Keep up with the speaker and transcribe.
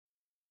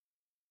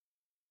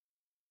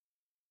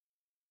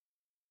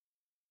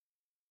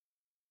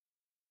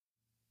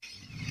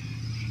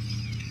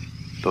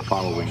The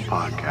following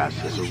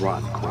podcast is a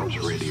Rotten Corpse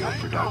Radio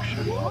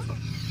production.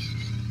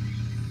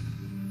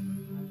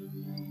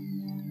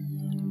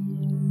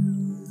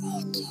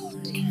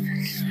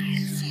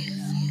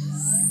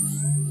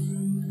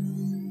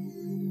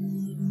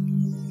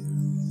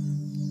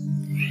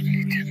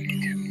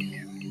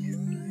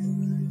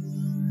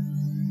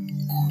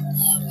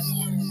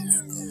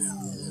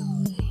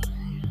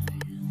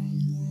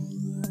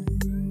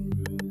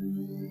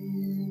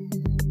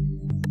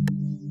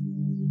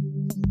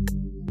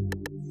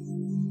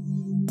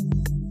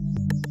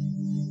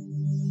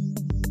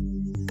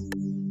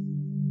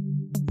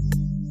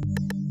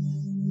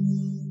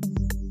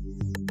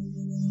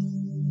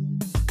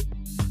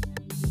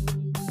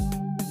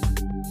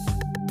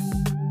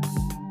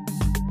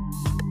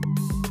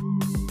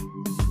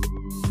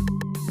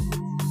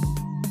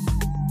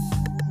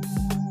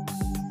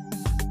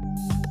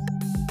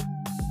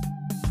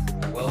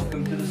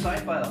 Welcome to the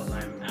Sci-Files.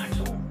 I'm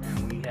Axel,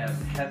 and we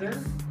have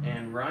Heather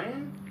and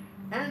Ryan,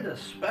 and a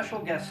special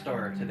guest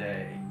star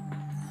today,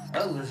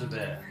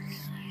 Elizabeth.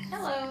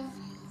 Hello.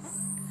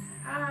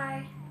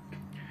 Hi.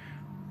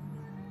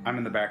 I'm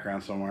in the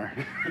background somewhere.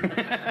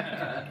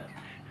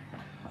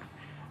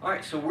 All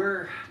right, so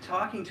we're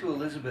talking to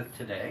Elizabeth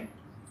today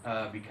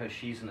because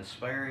she's an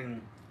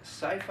aspiring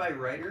sci-fi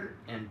writer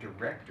and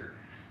director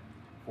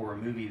for a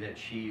movie that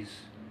she's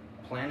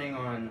planning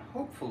on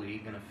hopefully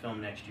going to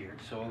film next year.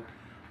 So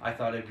I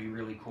thought it'd be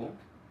really cool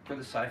for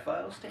the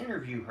Sci-Files to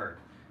interview her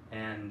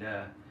and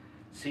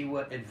see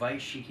what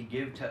advice she could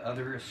give to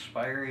other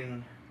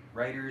aspiring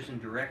writers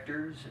and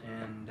directors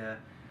and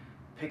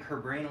pick her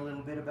brain a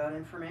little bit about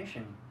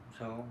information.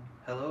 So,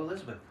 hello,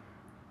 Elizabeth.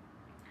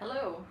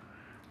 Hello.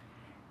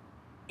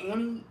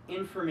 Any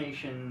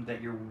information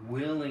that you're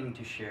willing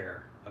to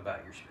share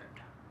about your script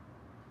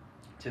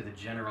to the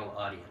general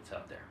audience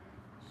out there?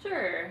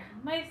 Sure.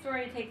 My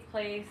story takes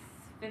place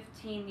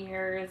 15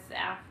 years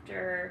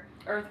after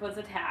Earth was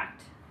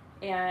attacked,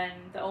 and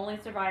the only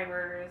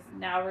survivors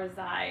now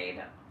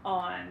reside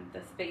on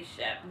the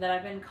spaceship that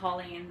I've been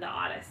calling the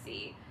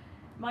Odyssey.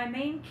 My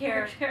main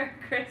character,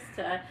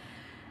 Krista,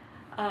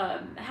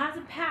 has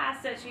a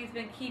past that she's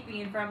been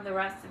keeping from the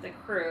rest of the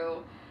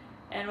crew,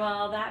 and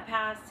while that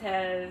past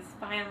has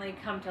finally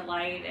come to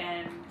light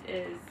and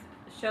is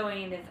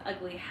showing its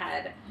ugly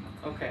head.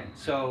 Okay,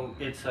 so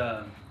it's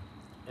a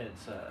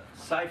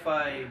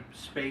sci-fi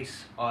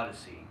space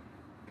odyssey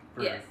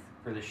for, Yes.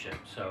 for the ship.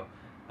 So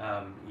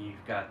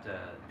you've got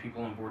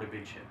people on board a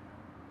big ship.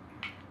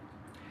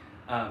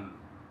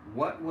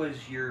 What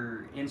was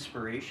your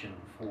inspiration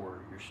for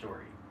your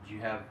story?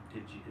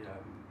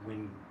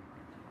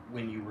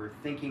 When you were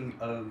thinking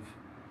of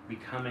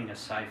becoming a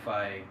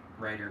sci-fi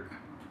writer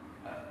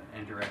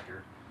and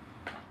director,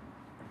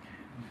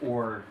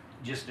 or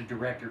just a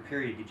director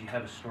period, did you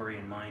have a story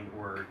in mind,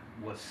 or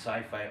was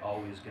sci-fi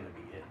always going to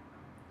be it?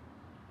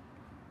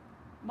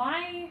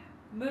 My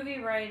movie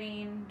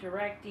writing,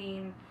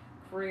 directing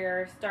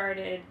career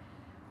started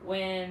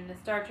when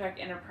Star Trek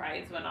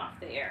Enterprise went off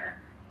the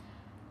air.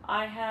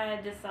 I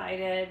had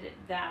decided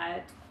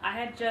that I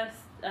had just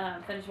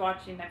finished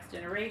watching Next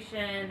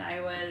Generation. I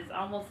was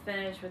almost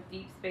finished with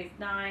Deep Space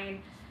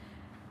Nine.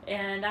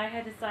 And I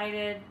had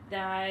decided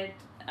that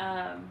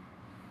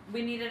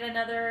we needed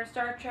another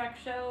Star Trek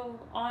show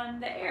on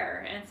the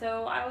air. And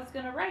so I was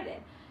going to write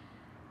it.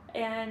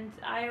 And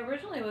I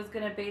originally was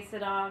going to base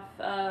it off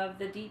of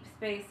the Deep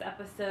Space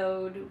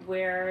episode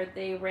where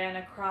they ran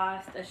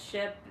across a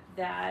ship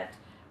that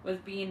was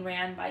being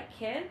ran by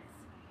kids,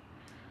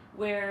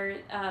 where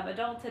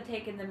adults had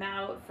taken them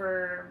out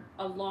for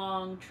a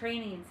long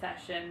training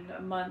session,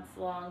 a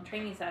months-long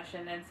training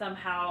session, and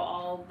somehow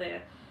all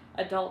the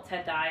adults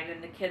had died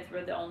and the kids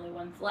were the only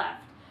ones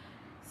left.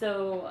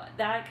 So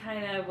that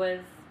kind of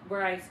was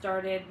where I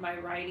started my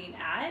writing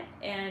at,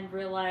 and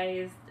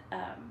realized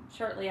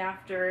shortly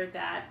after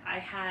that I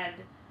had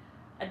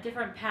a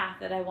different path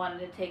that I wanted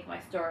to take my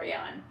story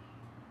on.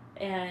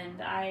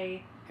 And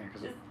I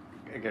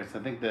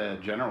think the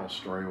general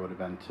story would have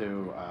been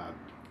too,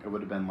 it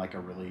would have been like a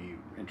really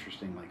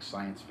interesting like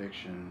science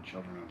fiction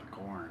Children of the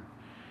Corn,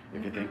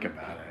 if you think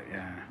about it,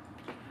 yeah.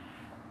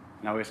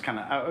 And I always kind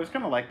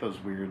of like those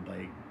weird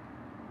like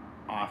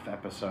off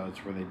episodes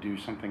where they do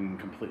something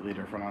completely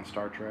different on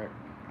Star Trek,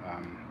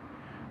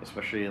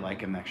 especially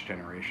like in Next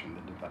Generation.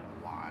 They did that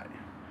a lot.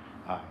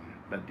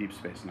 But Deep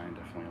Space Nine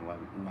definitely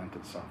lent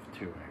itself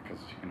to it because,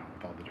 you know,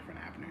 with all the different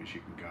avenues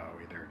you can go,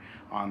 either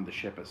on the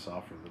ship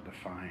itself or the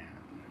Defiant.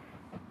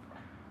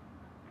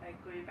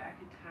 Like going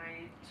back in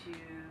time to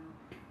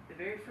the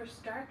very first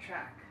Star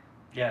Trek.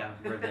 Yeah,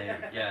 where they,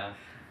 yeah.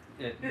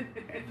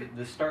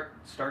 The Star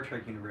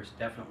Trek universe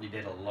definitely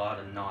did a lot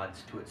of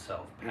nods to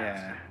itself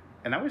past. Yeah,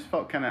 and I always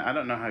felt kind of, I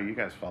don't know how you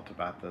guys felt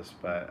about this,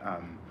 but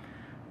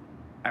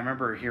I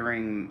remember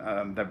hearing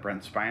that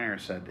Brent Spiner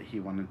said that he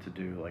wanted to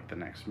do like the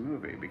next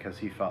movie because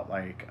he felt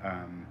like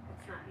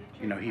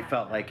he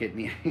felt like it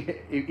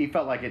he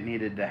felt like it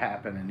needed to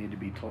happen and needed to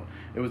be told.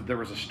 There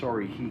was a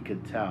story he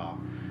could tell,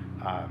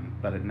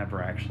 but it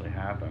never actually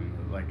happened.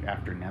 Like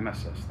after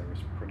Nemesis, there was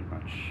pretty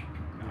much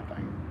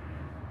nothing.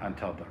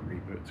 until the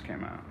reboots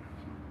came out.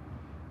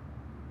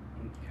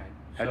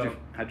 Okay.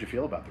 How'd you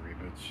feel about the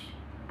reboots,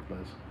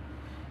 Liz?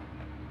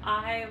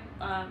 I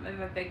am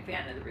a big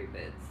fan of the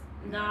reboots.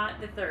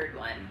 Not the third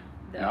one,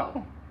 though.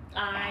 No?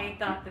 I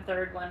thought the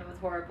third one was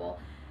horrible.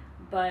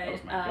 That But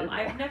was my favorite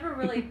I've one. never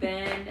really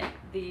been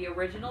the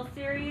original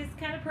series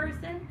kind of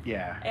person.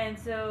 Yeah. And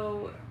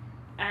so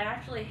I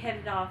actually hit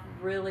it off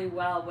really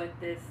well with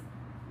this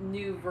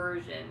new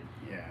version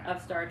Yeah.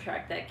 of Star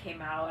Trek that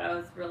came out. I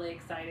was really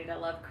excited. I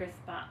love Chris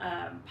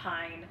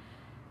Pine.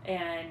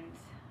 And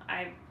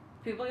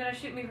people are going to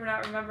shoot me for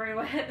not remembering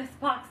what the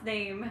Spock's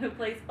name, who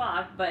plays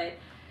Spock, but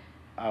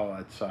Oh,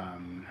 it's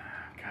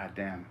God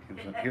damn.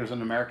 He was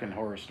an American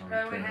Horror Story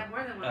But we too. have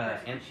more than one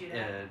person and to shoot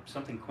at.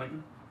 something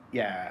Quentin?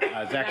 Yeah,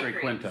 Zachary Zachary.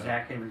 Quinto.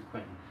 Zach Henry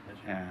Quentin. That's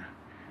right.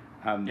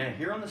 Yeah. Yeah,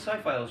 here on the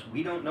Sci-Files,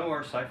 we don't know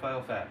our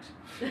Sci-File facts.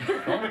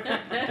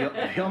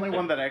 The only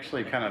one that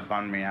actually kind of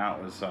bummed me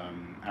out was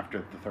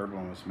after the third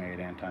one was made,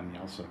 Anton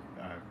Yelchin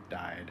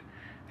died,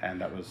 and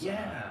that was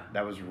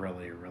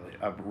really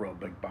a real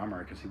big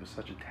bummer because he was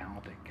such a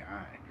talented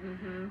guy,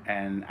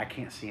 and I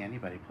can't see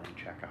anybody playing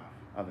Chekhov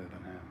other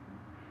than him.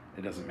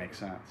 It doesn't make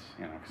sense,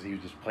 you know, because he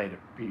just played it.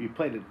 He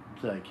played it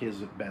to like his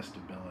best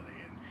ability,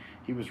 and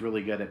he was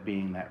really good at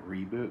being that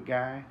reboot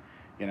guy.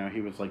 You know, he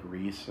was like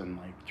Reese in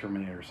like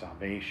Terminator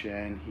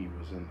Salvation. He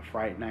was in the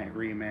Fright Night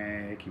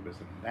remake. He was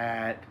in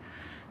that.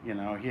 You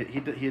know,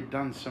 he had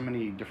done so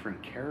many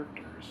different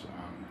characters,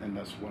 and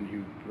that's one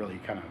who really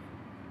kind of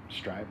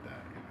strived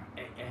that.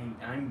 You know.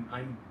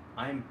 And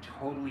I'm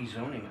totally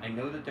zoning. I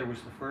know that there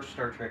was the first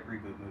Star Trek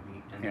reboot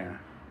movie, and Yeah.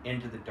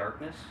 Into the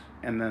Darkness.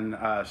 And then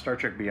Star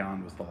Trek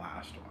Beyond was the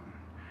last one.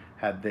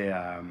 Had the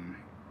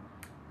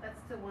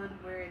That's the one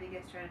where they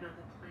get stranded on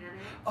the planet.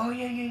 Oh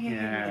yeah.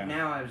 Yeah. And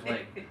now I was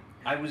like,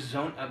 I was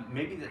zoned.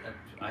 Maybe that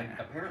I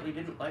apparently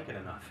didn't like it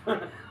enough.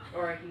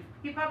 Or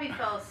he probably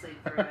fell asleep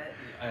through it.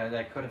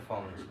 I could have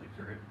fallen asleep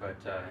through it,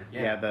 but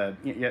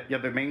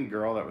the main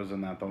girl that was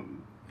in that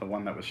the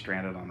one that was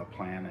stranded on the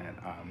planet.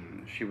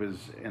 She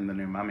was in the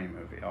new Mummy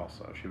movie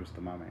also. She was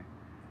the Mummy.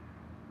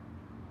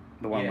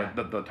 The one Yeah.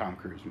 with the Tom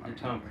Cruise Mummy. The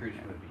Tom Cruise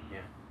yeah. movie, yeah.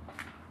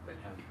 But,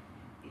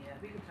 yeah,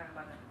 we can talk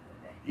about that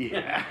another day.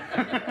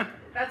 Yeah.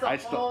 That's a I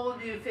still- whole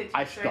new 50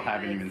 I still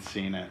haven't List. even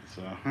seen it,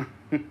 so.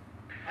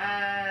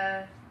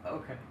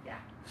 Okay. Yeah.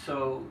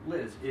 So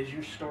Liz, is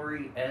your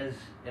story as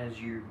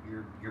you're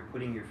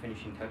putting your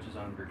finishing touches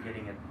on, or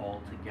getting it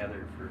all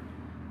together for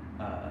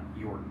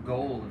your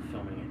goal of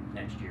filming it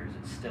next year? Is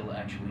it still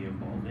actually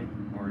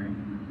evolving, or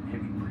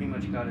have you pretty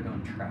much got it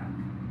on track?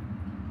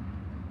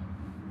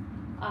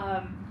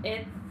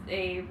 It's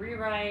a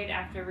rewrite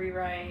after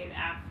rewrite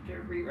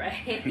after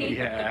rewrite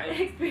Yeah.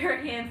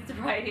 experience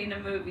writing a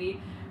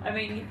movie. I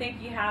mean, you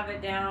think you have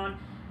it down,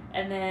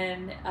 and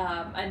then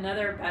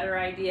another better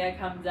idea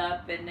comes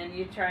up, and then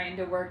you're trying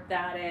to work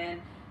that in.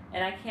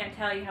 And I can't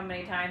tell you how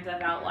many times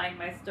I've outlined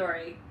my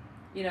story,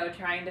 you know,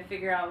 trying to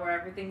figure out where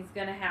everything's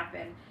going to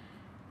happen.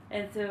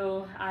 And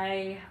so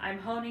I'm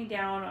honing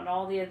down on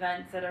all the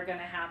events that are going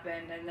to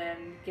happen, and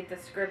then get the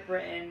script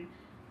written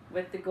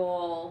with the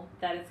goal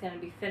that it's going to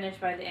be finished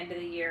by the end of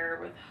the year,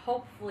 with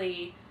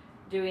hopefully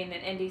doing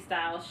an indie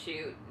style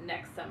shoot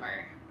next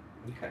summer.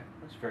 Okay,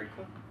 that's very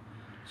cool.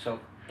 So,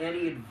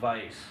 any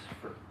advice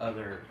for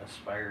other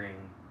aspiring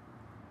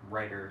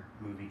writer,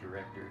 movie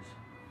directors?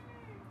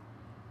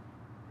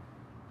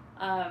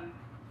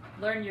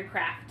 Learn your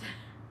craft.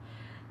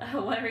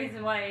 One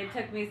reason why it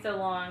took me so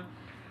long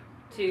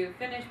to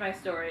finish my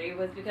story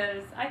was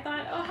because I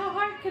thought, oh, how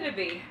hard could it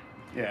be?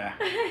 Yeah.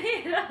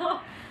 You know,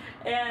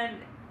 and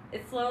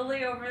it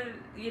slowly over,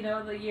 you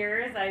know, the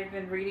years, I've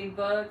been reading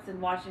books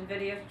and watching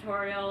video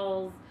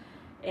tutorials,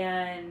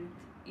 and,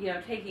 you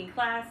know, taking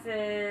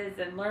classes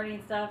and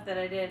learning stuff that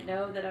I didn't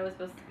know that I was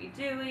supposed to be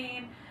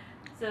doing.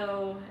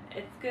 So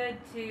it's good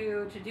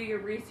to do your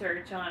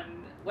research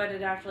on what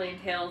it actually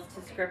entails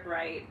to script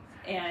write,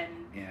 and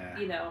Yeah.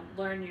 you know,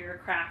 learn your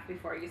craft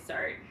before you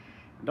start.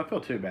 Don't feel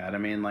too bad. I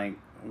mean, like,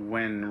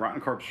 when Rotten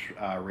Corpse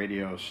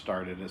Radio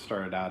started, it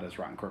started out as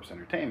Rotten Corpse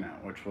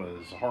Entertainment, which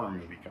was a horror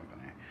movie company.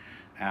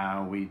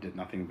 We did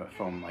nothing but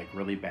film, like,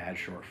 really bad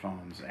short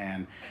films.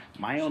 And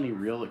my only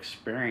real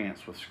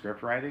experience with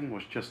script writing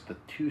was just the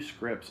 2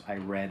 scripts I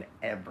read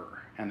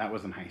ever. And that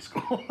was in high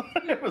school.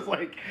 It was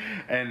like,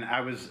 and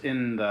I was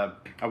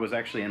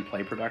actually in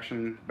play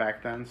production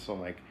back then. So,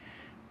 like,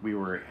 we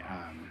were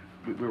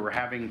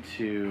having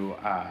to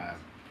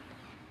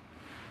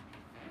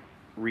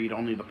read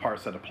only the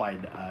parts that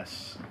applied to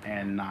us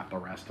and not the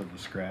rest of the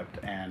script,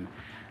 and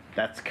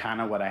that's kind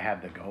of what I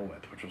had to go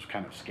with, which was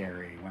kind of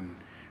scary when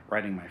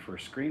writing my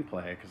first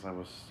screenplay, because I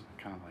was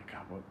kind of like,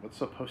 God, what's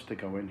supposed to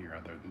go in here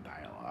other than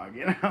dialogue,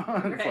 you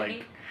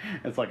know?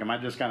 It's like, am I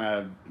just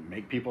gonna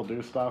make people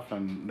do stuff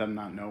and then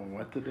not know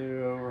what to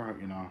do, or,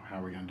 you know,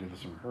 how are we gonna do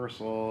this in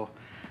rehearsal?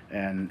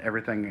 And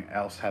everything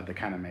else had to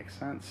kind of make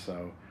sense.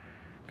 So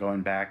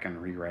going back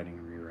and rewriting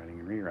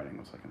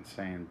was like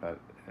insane, but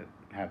it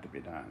had to be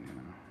done,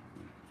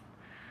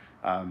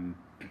 you know.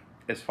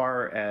 As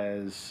far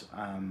as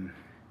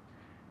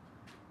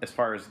as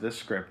far as this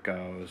script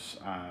goes,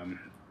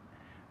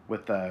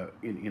 with the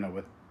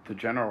with the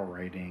general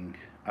writing,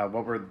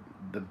 what were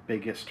the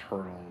biggest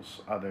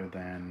hurdles other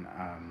than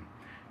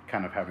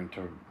kind of having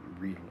to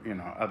read,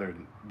 other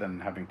than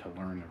having to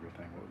learn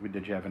everything?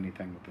 Did you have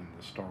anything within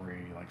the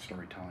story, like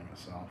storytelling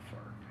itself,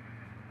 or?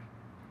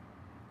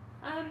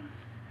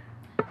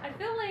 I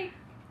feel like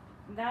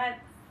that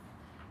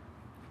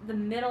the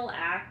middle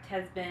act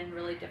has been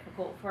really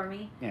difficult for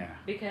me. Yeah.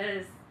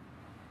 Because,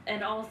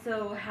 and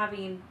also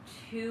having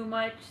too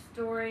much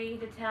story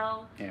to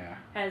tell Yeah.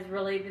 has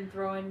really been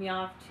throwing me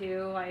off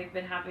too. I've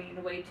been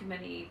having way too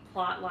many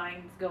plot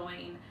lines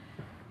going.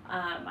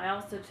 I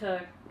also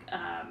took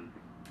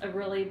a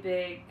really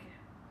big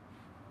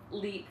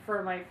leap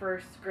for my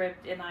first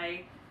script, and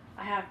I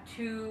have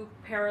two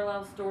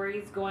parallel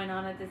stories going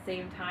on at the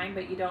same time,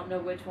 but you don't know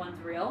which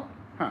one's real.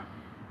 Huh.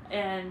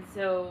 And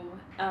so,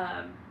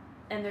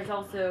 and there's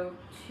also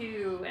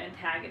two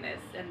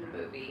antagonists in the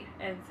movie,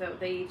 and so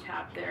they each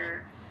have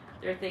their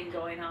thing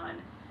going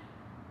on.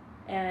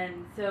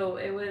 And so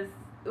it was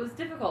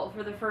difficult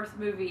for the first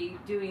movie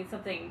doing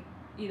something,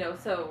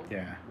 so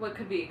Yeah. what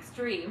could be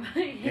extreme,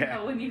 you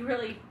know, when you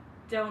really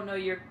don't know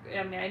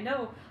I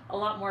know a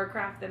lot more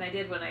craft than I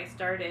did when I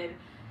started,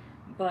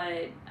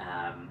 but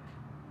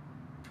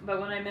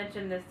when I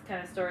mentioned this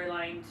kind of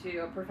storyline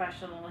to a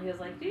professional, he was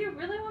like, "Do you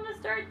really want to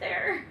start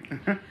there?"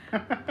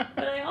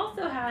 But I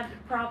also had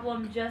a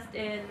problem just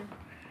in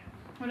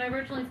when I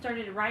originally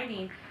started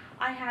writing.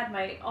 I had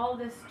all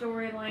this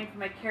storyline for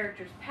my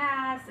characters'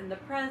 past and the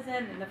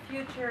present and the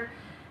future,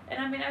 and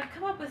I mean I've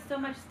come up with so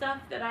much stuff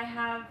that I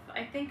have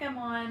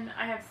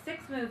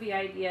 6 movie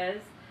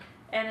ideas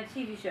and a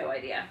TV show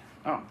idea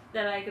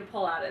that I could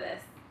pull out of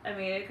this. I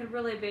mean it could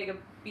really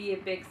be a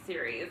big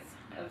series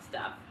of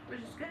stuff, Which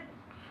is good.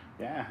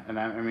 Yeah, and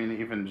I mean,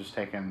 even just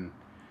taking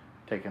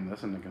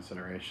this into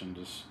consideration,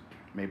 just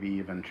maybe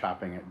even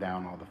chopping it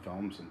down, all the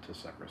films into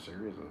separate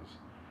series,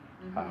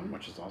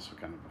 which is also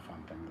kind of a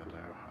fun thing to do.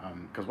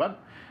 Because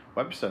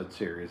webisode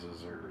series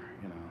are,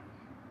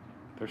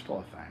 they're still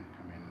a thing.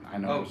 I mean, I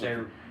know. Oh,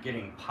 they're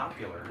getting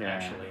popular,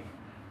 actually.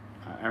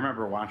 I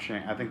remember watching,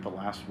 I think the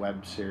last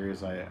web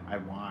series I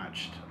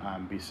watched,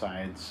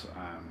 besides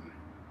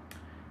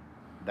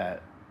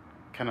that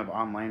kind of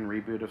online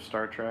reboot of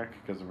Star Trek,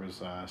 because there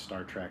was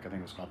Star Trek, I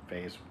think it was called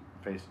Phase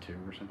 2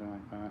 or something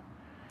like that.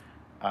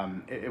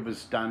 It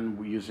was done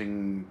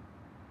using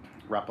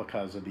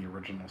replicas of the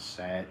original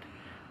set.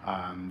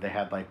 They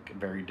had like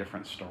very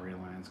different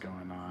storylines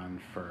going on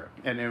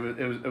and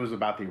it was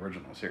about the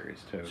original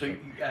series too. So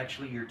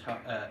you're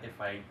talking.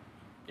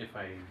 If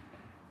I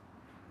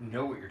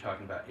know what you're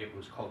talking about, it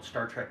was called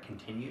Star Trek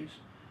Continues,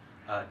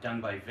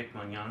 done by Vic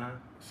Mignogna.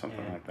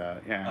 Something like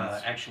that. Yeah.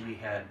 Actually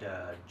had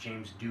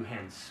James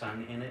Doohan's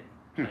son in it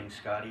playing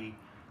Scotty.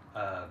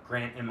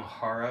 Grant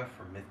Imahara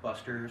from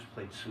MythBusters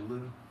played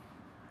Sulu.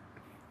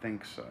 I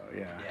think so.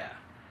 Yeah. Yeah.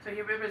 So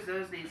he remembers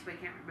those names, but he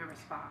can't remember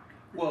Spock.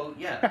 Well,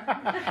 yeah.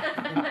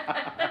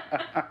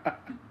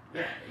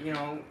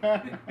 Yeah,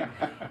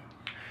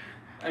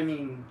 I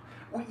mean,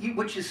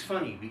 which is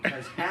funny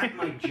because at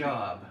my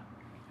job,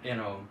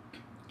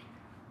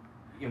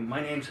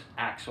 my name's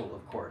Axel,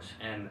 of course,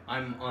 and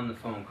I'm on the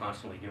phone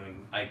constantly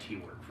doing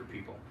IT work for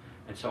people.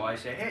 And so I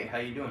say, "Hey, how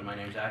you doing? My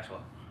name's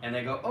Axel." And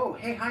they go, "Oh,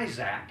 hey, hi,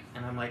 Zach."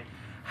 And I'm like,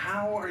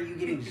 "How are you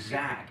getting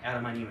Zach out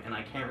of my name?" And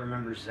I can't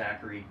remember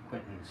Zachary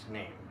Quinton's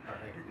name.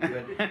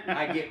 Right? But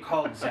I get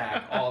called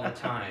Zach all the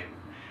time.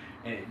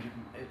 And it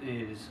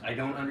is, I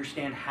don't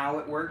understand how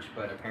it works,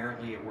 but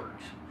apparently it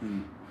works.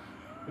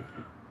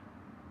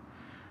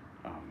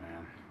 Oh,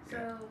 man.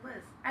 So,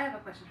 Liz, I have a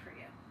question for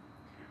you.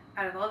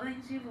 Out of all the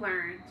things you've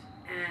learned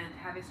and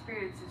have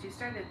experienced since you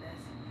started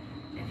this,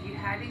 if you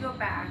had to go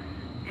back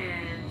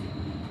and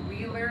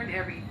relearn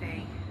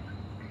everything,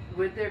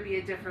 would there be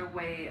a different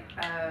way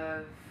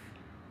of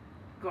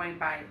going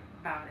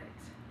about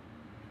it?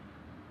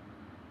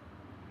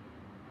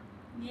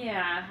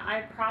 Yeah,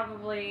 I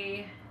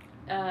probably,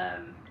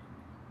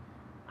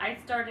 I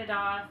started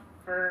off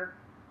for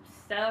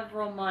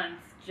several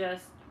months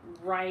just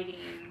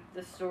writing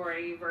the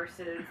story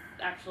versus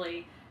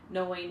actually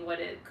knowing what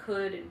it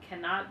could and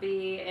cannot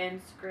be in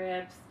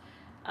scripts,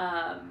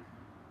 how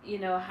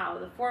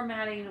the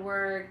formatting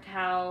worked,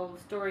 how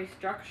story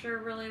structure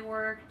really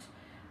worked.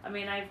 I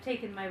mean, I've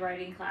taken my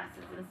writing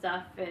classes and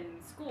stuff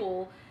in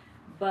school,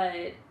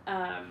 but,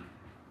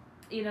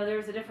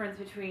 there's a difference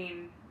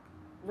between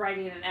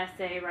writing an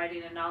essay,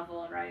 writing a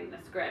novel, and writing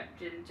a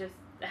script, and just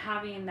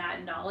having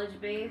that knowledge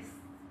base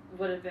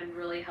would have been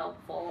really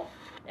helpful,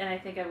 and I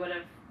think I would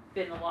have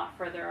been a lot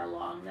further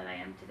along than I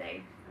am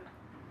today.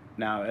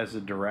 Now, as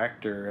a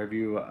director, have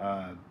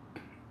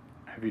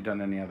you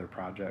done any other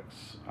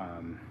projects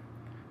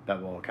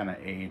that will kind of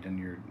aid in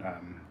your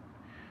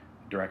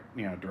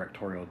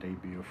directorial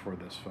debut for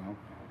this film?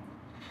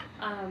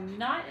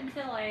 Not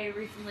until I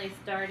recently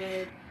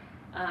started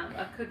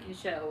a cooking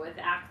show with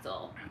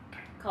Axel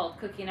called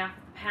Cooking Off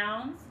the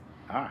Pounds.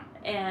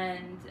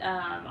 And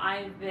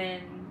I've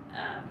been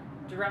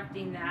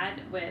directing that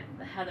with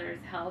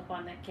Heather's help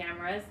on the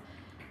cameras.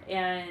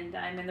 and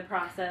I'm in the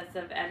process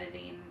of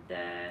editing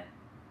the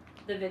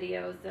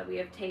videos that we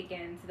have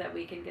taken so that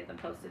we can get them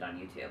posted on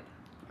YouTube.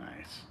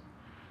 Nice.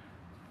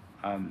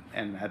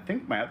 And I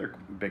think my other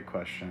big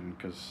question,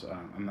 because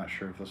I'm not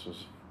sure if this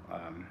was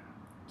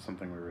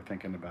something we were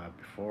thinking about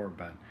before,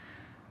 but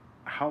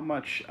how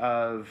much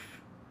of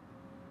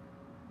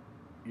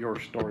your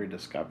story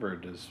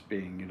discovered is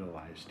being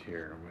utilized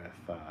here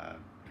with,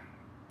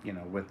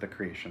 with the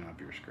creation of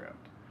your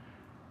script?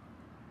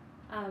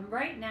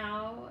 Right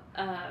now,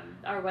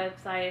 our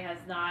website has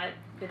not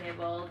been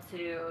able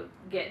to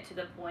get to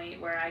the point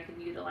where I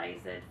can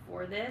utilize it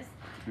for this,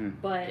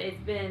 but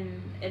it's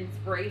been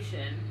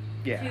inspiration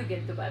to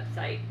get the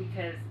website,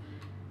 because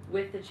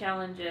with the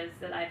challenges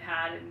that I've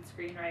had in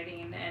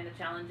screenwriting and the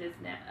challenges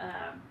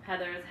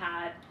Heather has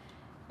had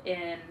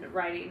in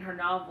writing her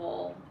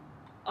novel,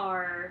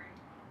 our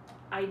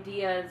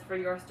ideas for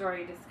Your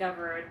Story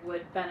Discovered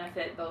would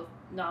benefit both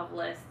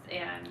novelists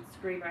and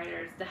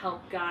screenwriters to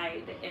help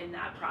guide in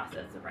that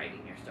process of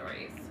writing your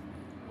stories.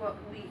 What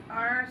we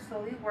are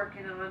slowly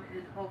working on,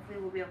 and hopefully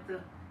we'll be able to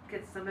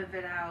get some of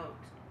it out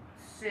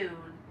soon,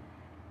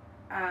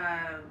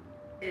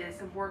 is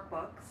some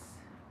workbooks.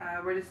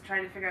 We're just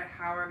trying to figure out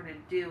how we're going to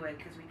do it,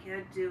 because we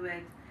can't do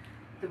it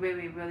the way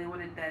we really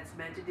wanted that's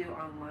meant to do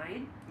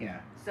online.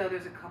 Yeah. So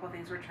there's a couple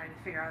things we're trying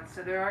to figure out.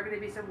 So there are going to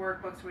be some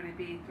workbooks we're going to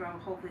be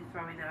hopefully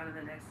throwing out in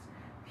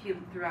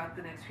throughout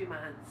the next few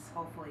months,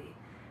 hopefully.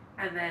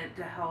 And then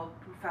to help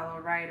fellow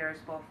writers,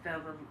 both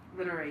film and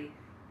literary,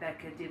 that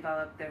could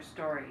develop their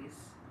stories.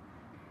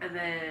 And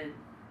then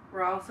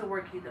we're also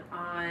working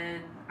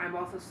on, I'm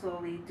also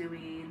slowly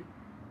doing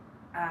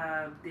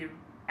the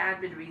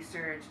admin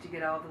research to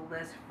get all the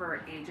lists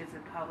for agents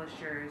and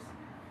publishers,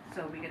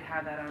 so we could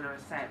have that on our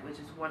site, which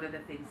is one of the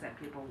things that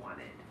people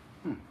wanted.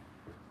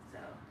 So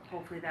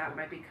hopefully that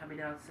might be coming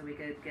out, so we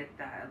could get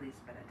that at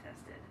least beta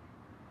tested.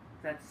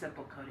 That's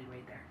simple coding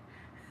right there.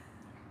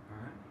 All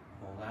right.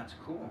 Well, that's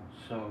cool.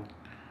 So,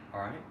 all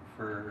right,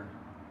 for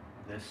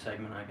this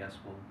segment, I guess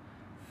we'll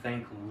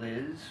thank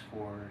Liz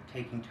for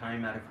taking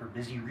time out of her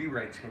busy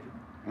rewrite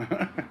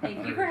schedule.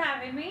 Thank you for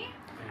having me.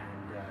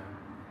 And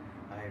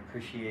I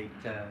appreciate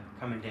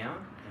coming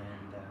down,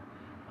 and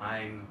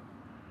I'm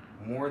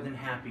more than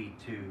happy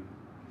to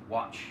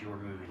watch your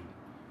movie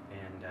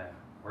and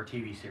or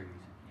TV series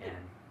and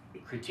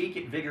critique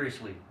it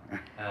vigorously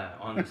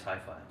on the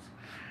Sci-Files.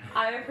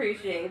 I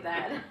appreciate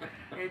that.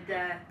 And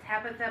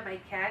Tabitha, my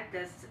cat,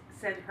 does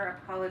send her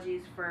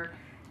apologies for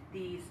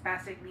the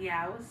spastic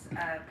meows.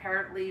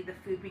 Apparently the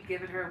food we'd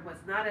given her was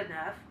not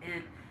enough,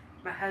 and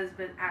my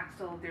husband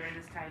Axel during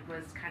this time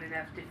was kind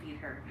enough to feed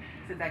her,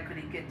 since I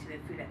couldn't get to the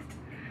food at the time.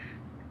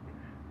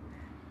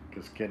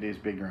 Because kitties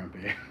be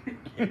grumpy.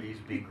 Kitties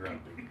be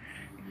grumpy.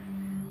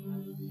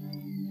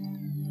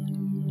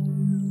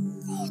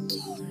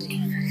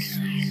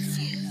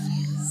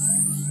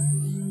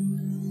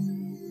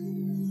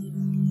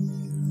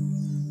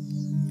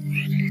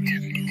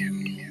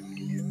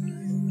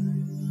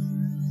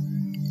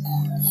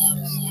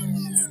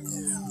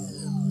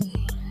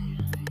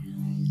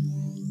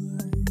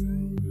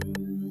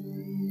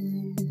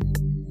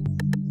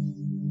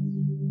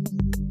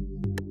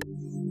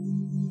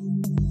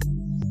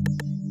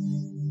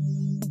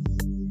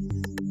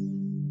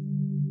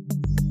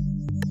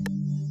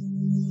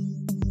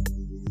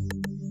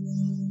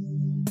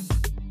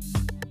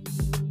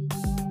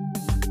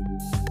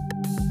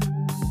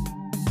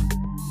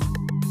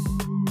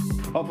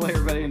 Hopefully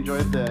everybody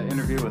enjoyed the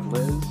interview with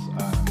Liz.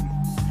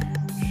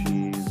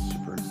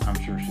 I'm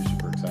sure she's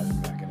super excited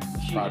about getting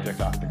this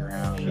project off the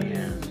ground. She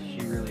is.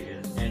 She really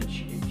is. And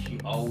she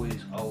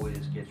always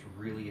gets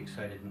really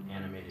excited and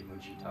animated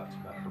when she talks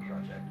about her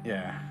project.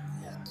 Yeah.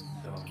 Yeah.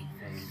 So,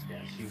 and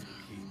yeah,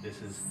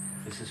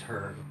 this is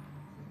her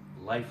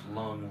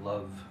lifelong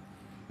love.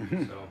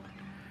 So.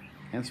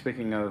 And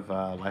speaking of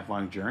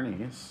lifelong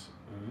journeys,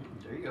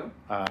 there you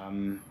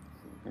go.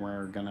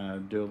 We're gonna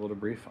do a little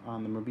brief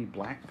on the movie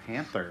Black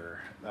Panther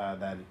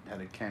that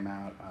it came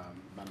out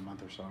about a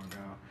month or so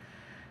ago.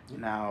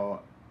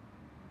 Now,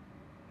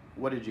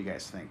 what did you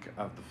guys think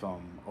of the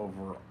film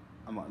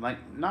like,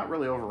 not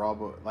really overall,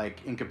 but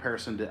like in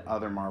comparison to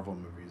other Marvel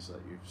movies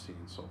that you've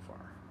seen so far?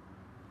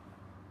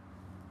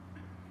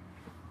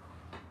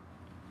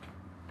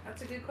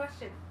 That's a good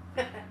question.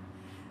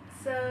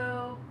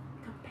 So,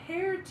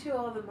 compared to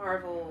all the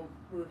Marvel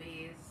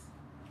movies,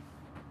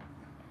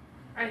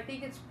 I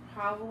think it's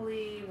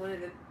probably one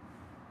of the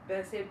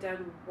best they've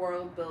done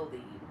world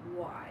building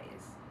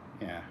wise.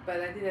 Yeah.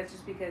 But I think that's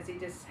just because you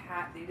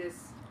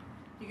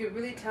could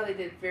really tell they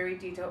did very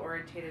detail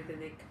oriented than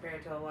they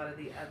compared to a lot of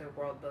the other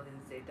world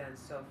buildings they've done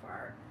so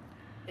far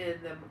in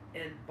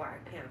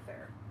Black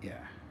Panther.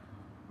 Yeah.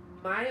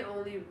 My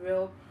only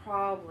real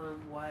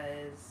problem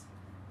was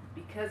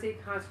because they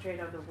concentrated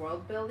on the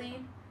world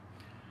building,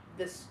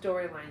 the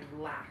storyline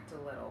lacked a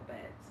little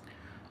bit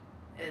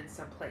in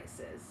some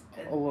places.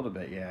 A little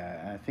bit,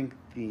 yeah. I think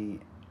the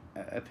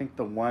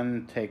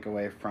one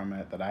takeaway from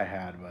it that I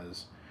had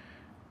was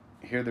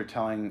here they're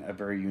telling a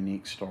very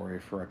unique story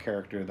for a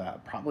character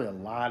that probably a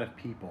lot of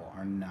people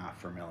are not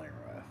familiar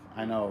with.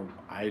 I know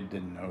I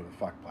didn't know who the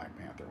fuck Black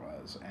Panther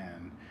was,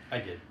 I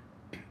did.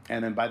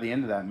 and then by the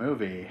end of that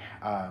movie,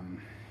 I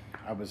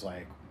was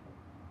like,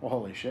 well,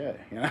 holy shit,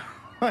 you know,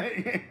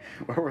 like,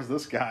 where was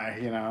this guy,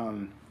 you know,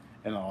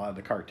 and a lot of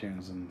the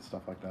cartoons and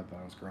stuff like that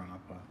I was growing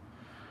up with.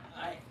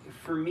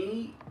 For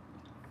me,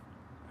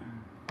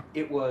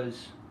 it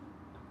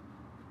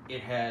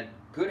had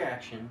good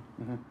action,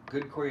 Mhm.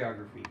 good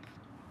choreography,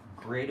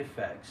 great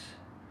effects.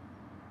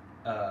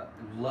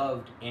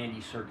 Loved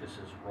Andy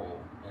Serkis's role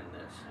in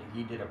this.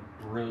 He did a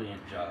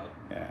brilliant job.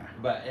 Yeah.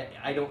 But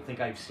I don't think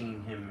I've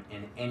seen him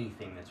in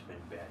anything that's been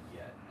bad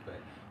yet. But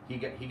he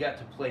got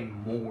to play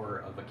more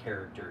of a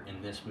character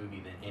in this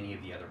movie than any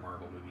of the other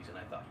Marvel movies, and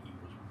I thought he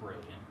was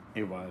brilliant.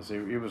 He was.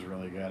 He was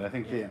really good. I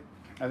think Yeah.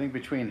 I think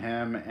between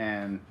him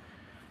and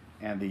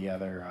the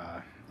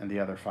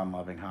other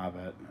fun-loving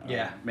Hobbit,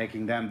 Yeah.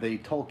 making them the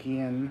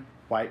Tolkien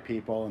white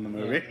people in the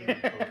movie.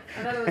 Yeah.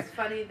 I thought it was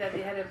funny that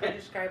they had a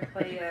British guy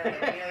play an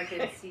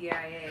American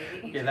CIA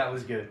agent. Yeah, that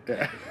was good.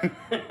 Yeah.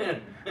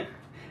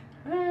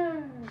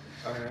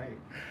 All right.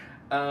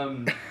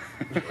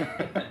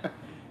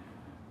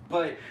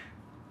 But,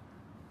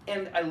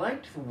 and I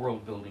liked the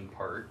world building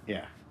part.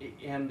 Yeah.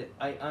 And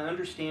I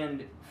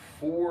understand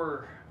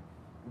for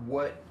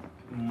what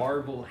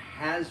Marvel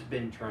has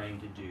been trying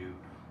to do,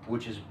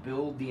 which is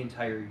build the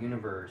entire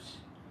universe,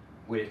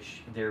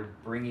 which they're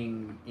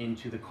bringing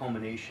into the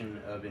culmination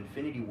of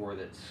Infinity War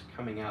that's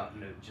coming out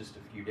in just a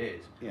few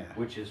days. Yeah.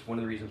 Which is one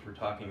of the reasons we're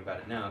talking about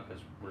it now,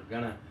 because we're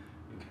gonna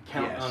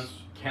count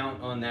Yes.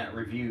 on that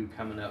review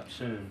coming up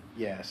soon.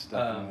 Yes,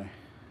 definitely.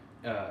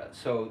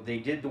 So they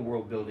did the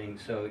world building.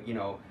 So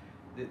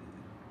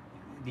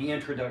the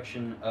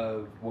introduction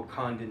of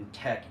Wakandan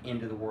tech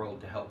into the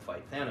world to help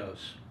fight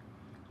Thanos,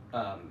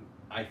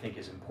 I think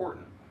is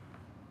important.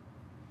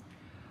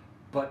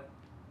 But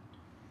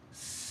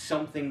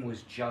something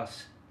was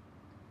just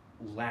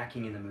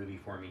lacking in the movie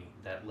for me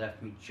that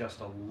left me just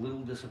a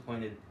little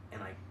disappointed,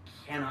 and I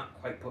cannot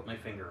quite put my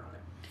finger on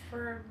it.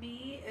 For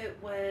me, it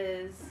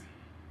was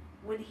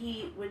when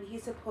he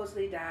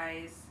supposedly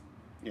dies,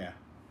 Yeah.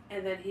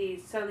 and then he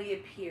suddenly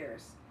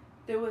appears.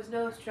 There was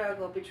no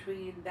struggle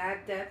between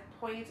that death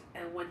point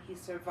and when he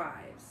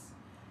survives.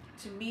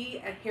 To me,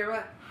 a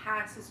hero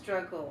has to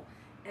struggle,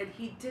 and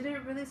he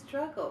didn't really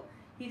struggle.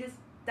 He just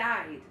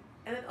died,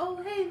 and then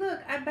oh hey look,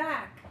 I'm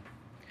back.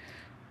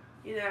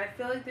 You know, I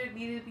feel like there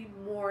needed to be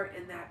more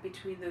in that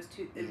between those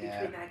two, in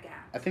Yeah. between that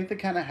gap. I think they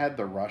kind of had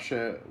to rush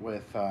it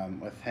with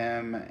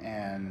him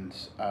and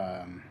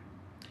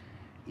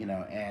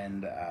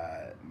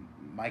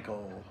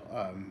Michael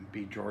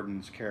B.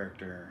 Jordan's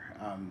character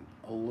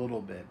a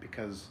little bit,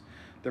 because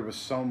there was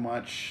so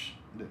much.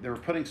 They were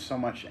putting so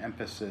much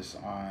emphasis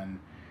on,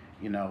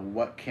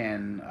 what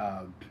can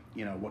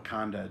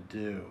Wakanda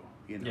do.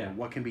 Yeah.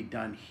 What can be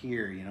done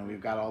here.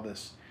 We've got all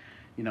this.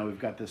 We've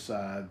got this.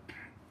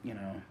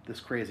 This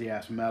crazy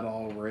ass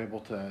metal we're able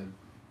to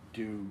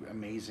do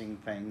amazing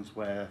things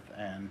with,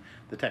 and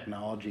the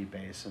technology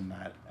base in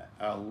that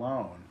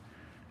alone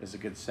is a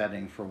good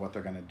setting for what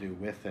they're going to do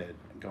with it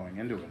going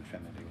into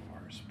Infinity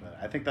Wars. But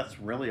I think that's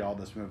really all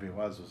this movie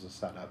was a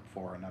setup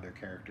for another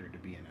character to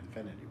be in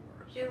Infinity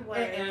Wars. It was.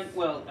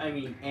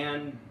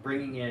 And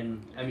bringing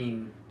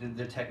in,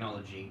 the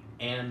technology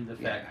and the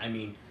fact,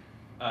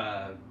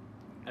 Yeah.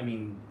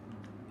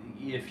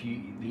 if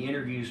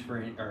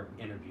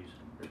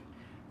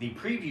the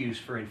previews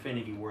for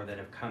Infinity War that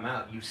have come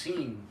out, you've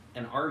seen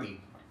an army,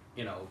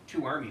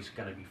 two armies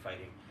going to be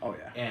fighting. Oh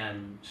yeah.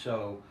 And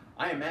so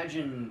I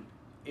imagine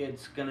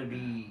it's going to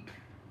be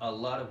a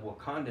lot of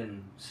Wakandan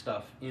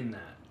stuff in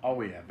that.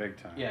 Oh yeah, big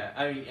time. Yeah,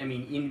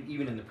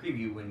 even in the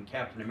preview when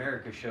Captain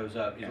America shows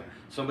up, Yeah.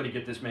 Somebody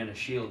get this man a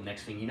shield.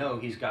 Next thing you know,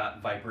 he's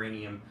got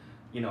vibranium,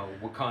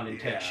 Wakandan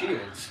tech Yeah.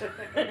 shields.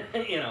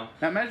 Now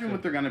imagine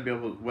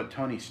what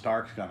Tony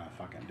Stark's gonna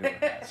fucking do with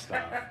that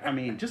stuff.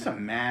 Just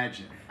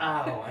imagine.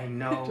 Oh, I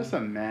know. Just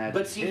imagine.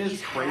 But see, his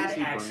he's crazy had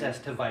brain. access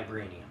to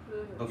vibranium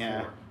before.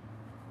 Yeah.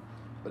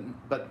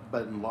 But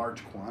in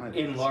large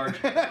quantities. In large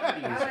I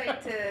quantities.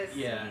 like to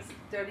see Yeah.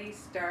 Tony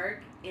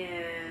Stark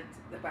and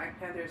the Black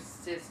Panther's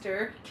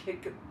sister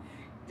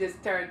just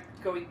start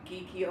going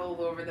geeky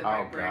all over the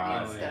vibranium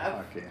God. Oh, stuff. yeah.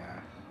 Fuck yeah.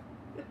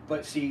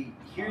 But see,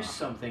 here's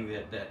something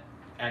that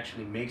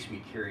actually makes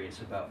me curious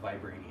about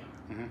vibranium.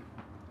 Mhm.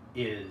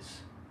 It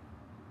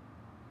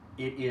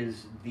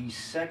is the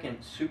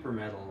second super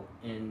metal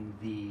in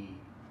the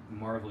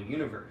Marvel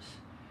universe.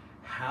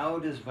 How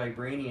does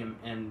vibranium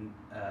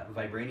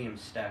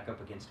stack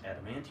up against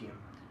adamantium?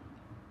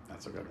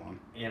 That's a good one.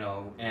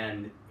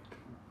 And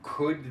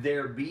could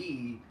there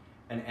be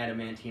an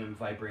adamantium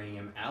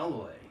vibranium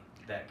alloy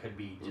that could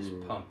be just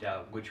Ooh. pumped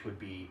out, which would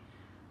be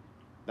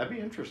That'd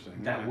be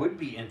interesting. that yeah. would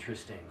be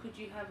interesting. Could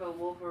you have a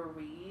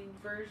Wolverine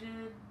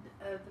version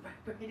of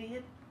the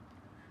vibranium?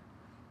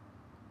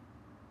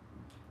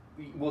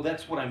 Well,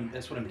 that's what I'm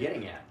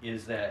getting at,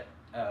 is that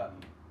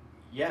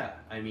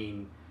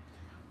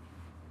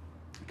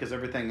because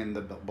everything in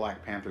the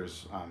Black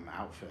Panther's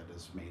outfit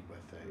is made with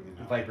it. You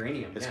know,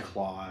 Vibranium. his Yeah.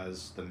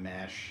 claws, the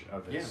mesh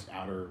of his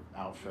outer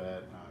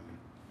outfit.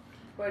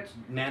 Which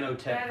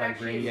Nanotech That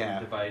actually- vibranium Yeah.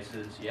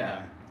 devices.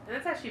 Yeah. and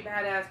that's actually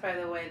badass, by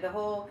the way. The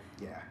whole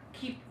Yeah.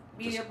 keep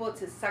being Just- able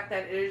to suck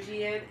that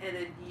energy in and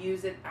then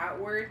use it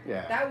outward.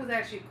 Yeah. That was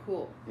actually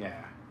cool.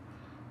 Yeah.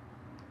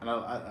 And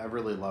I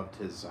really loved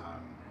his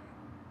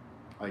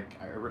like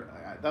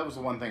that was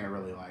the one thing I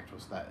really liked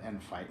was that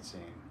end fight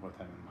scene with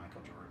him and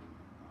Michael Jordan.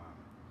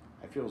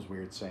 I feel it's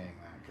weird saying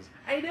that because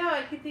I know.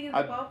 I keep thinking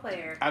of the ball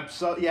player. I'm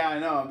so yeah I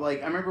know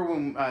like I remember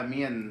when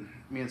me and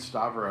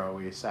Stavro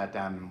we sat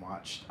down and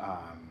watched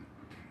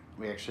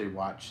we actually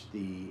watched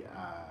the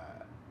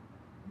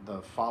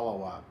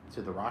follow up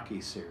to the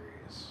Rocky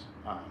series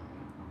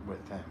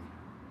with him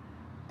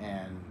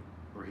and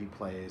where he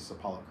plays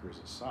Apollo Crews'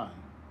 son.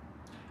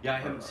 Yeah, I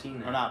haven't seen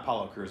that. Or not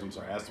Apollo Crews, I'm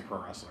sorry, that's the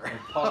pro wrestler.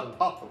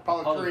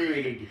 Apollo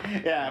Creed.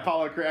 Yeah,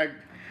 Apollo Creed.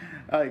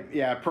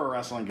 Yeah, pro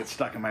wrestling gets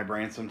stuck in my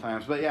brain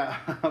sometimes. But yeah,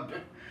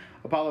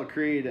 Apollo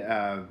Creed,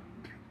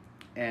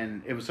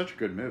 and it was such a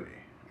good movie.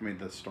 I mean,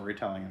 the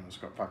storytelling was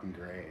fucking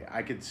great.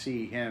 I could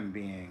see him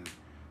being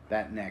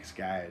that next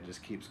guy that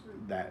just keeps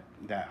that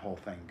whole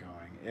thing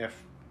going,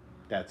 if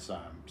that's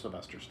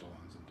Sylvester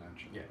Stallone's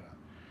intention. Yeah.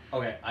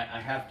 Okay, I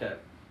have to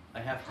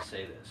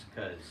say this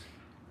because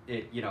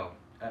it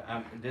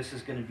this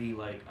is going to be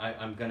like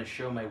I'm going to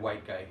show my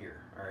white guy here.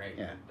 All right.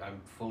 Yeah. I'm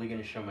fully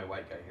going to show my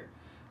white guy here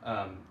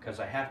because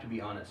I have to be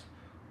honest.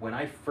 When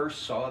I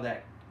first saw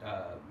that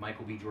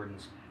Michael B.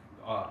 Jordan's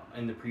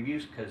in the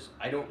previews, because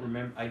I don't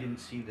remember, I didn't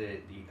see the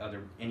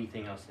other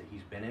anything else that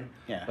he's been in.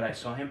 Yeah. But I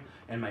saw him,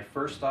 and my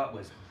first thought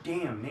was,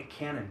 "Damn, Nick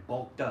Cannon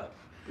bulked up."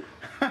 He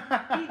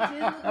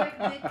did look like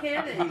Nick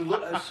Cannon.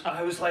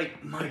 I was like,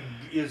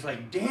 it was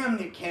like, damn,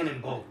 Nick Cannon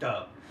bulked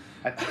up.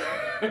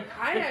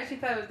 I actually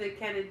thought it was Nick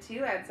Cannon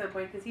too at some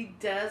point because he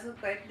does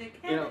look like Nick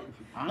You Cannon. know,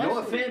 Honestly. no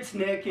offense,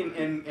 Nick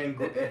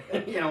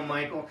and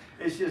Michael.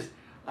 It's just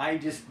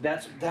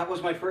that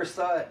was my first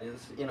thought.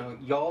 Is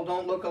y'all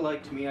don't look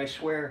alike to me. I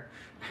swear.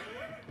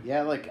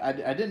 Yeah, like I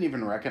didn't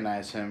even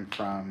recognize him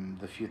from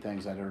the few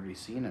things I'd already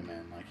seen him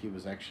in. Like he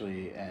was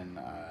actually in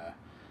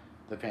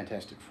the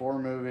Fantastic Four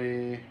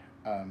movie,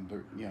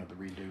 the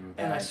redo of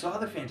that. And I saw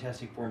the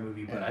Fantastic Four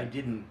movie, but Yeah. I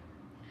didn't.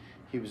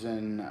 He was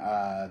in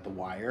The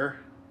Wire.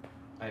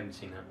 I haven't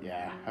seen that.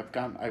 Yeah,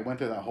 I went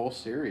through that whole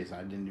series.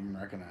 I didn't even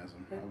recognize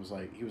him. I was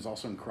like, he was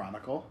also in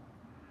Chronicle.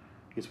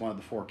 He's one of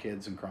the 4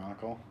 kids in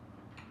Chronicle.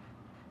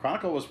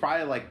 Chronicle was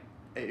probably like,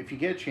 if you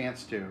get a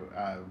chance to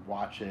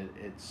watch it,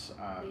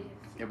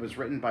 it was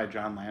written by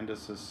John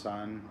Landis'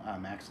 son,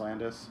 Max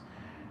Landis,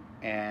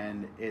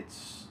 and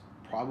it's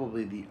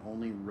probably the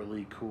only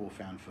really cool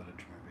found footage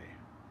movie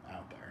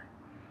out there.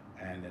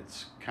 And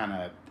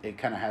it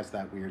kind of has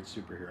that weird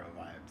superhero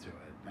vibe to it.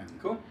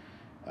 And, Cool.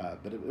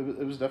 but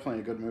it was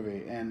definitely a good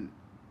movie, and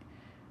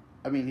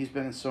I mean he's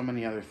been in so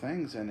many other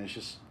things, and it's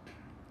just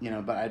the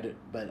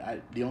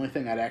only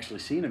thing I'd actually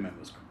seen him in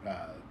was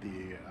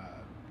the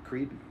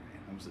Creed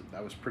movie.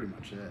 That was pretty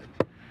much it.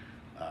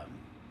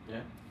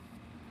 Yeah.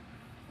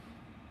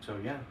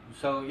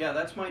 So yeah,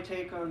 that's my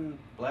take on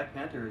Black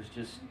Panther. Is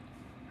just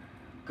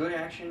good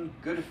action,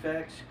 good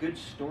effects, good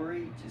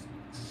story. Just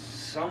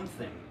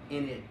something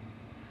in it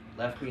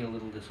left me a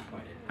little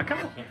disappointed. I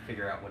can't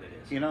figure out what it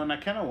is. And I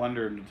kind of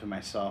wondered to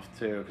myself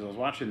too, because I was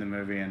watching the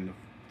movie, and the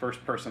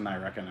first person I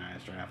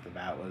recognized right off the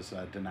bat was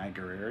Denai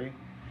Guerreri.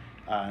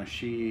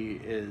 She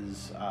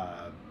is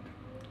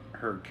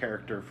her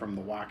character from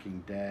The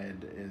Walking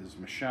Dead is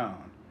Michonne,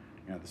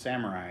 the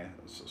samurai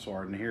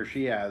sword, and here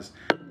she has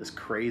this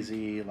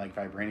crazy like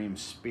vibranium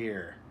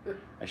spear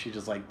that she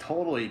just like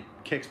totally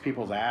kicks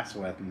people's ass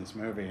with in this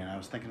movie. And I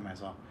was thinking to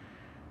myself,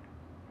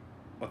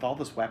 with all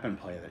this weapon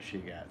play that she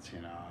gets,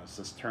 has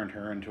this turned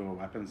her into a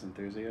weapons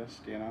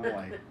enthusiast?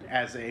 Like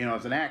as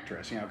an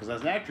actress, because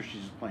as an actress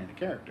she's just playing a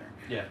character.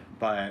 Yeah.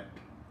 But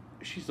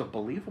she's a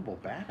believable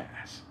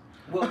badass.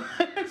 Well,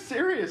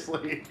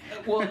 seriously.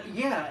 Well,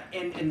 yeah,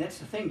 and that's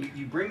the thing.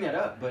 You bring that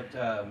up, but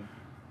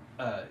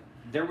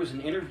there was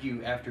an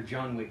interview after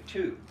John Wick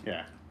 2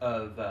 Yeah.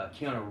 of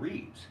Keanu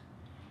Reeves,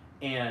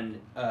 and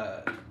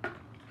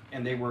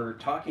they were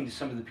talking to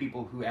some of the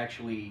people who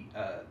actually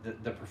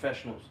the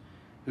professionals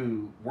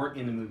who weren't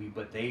in the movie,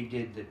 but they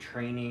did the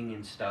training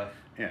and stuff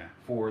Yeah.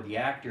 for the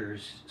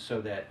actors, so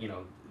that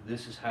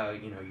this is how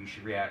you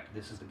should react.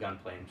 This is the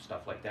gunplay and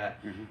stuff like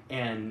that. Mm-hmm.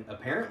 And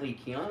apparently,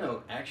 Keanu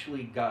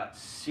actually got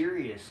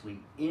seriously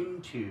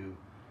into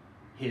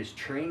his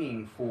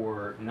training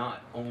for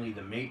not only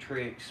The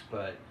Matrix,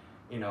 but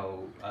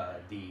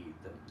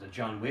the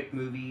John Wick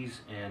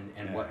movies and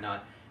Yeah.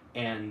 whatnot.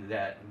 And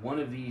that one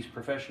of these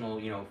professional,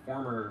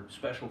 former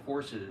special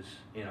forces,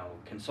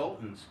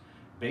 consultants,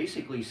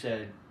 basically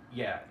said,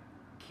 "Yeah,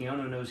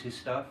 Keanu knows his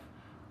stuff.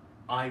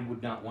 I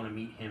would not want to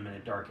meet him in a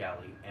dark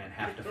alley and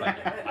have to fight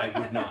him. I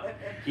would not.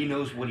 He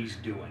knows what he's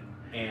doing,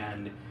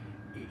 and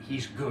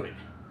he's good.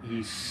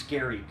 He's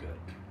scary good."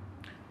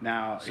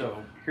 Now,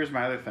 So- here's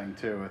my other thing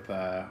too. With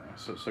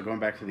so going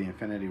back to the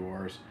Infinity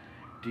Wars,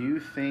 do you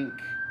think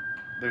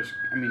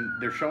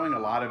they're showing a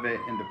lot of it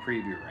in the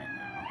preview right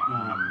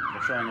now.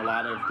 They're showing a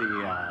lot of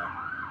the,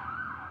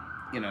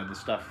 the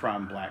stuff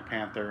from Black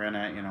Panther in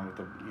it, with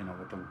the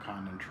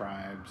Wakandan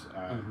tribes,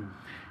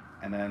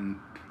 and then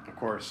of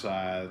course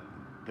the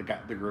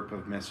group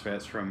of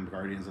misfits from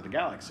Guardians of the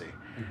Galaxy,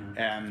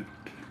 and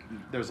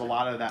there's a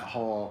lot of that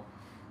whole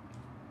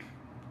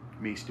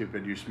me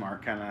stupid you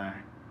smart kind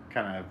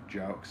of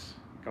jokes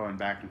going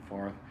back and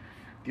forth.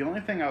 The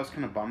only thing I was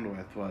kind of bummed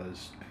with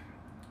was,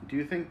 do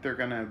you think they're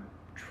gonna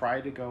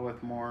try to go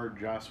with more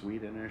Joss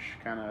Whedon-ish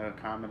kind of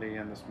comedy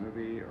in this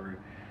movie, or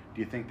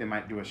do you think they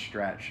might do a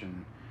stretch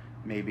and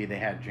maybe they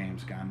had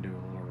James Gunn do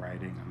a little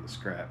writing on the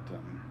script,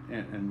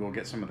 and we'll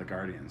get some of the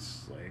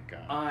Guardians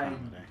comedy?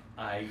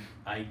 I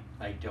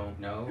don't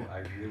know. I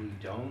really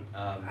don't.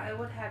 I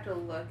would have to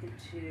look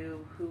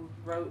into who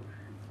wrote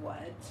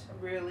what,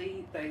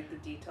 really, like the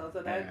details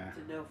of that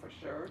to know for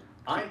sure.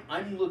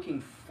 I'm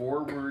looking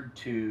forward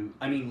to.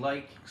 I mean,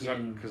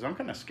 because I'm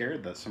kind of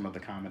scared that some of the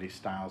comedy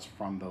styles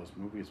from those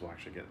movies will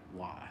actually get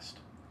lost.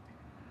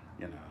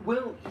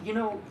 Well,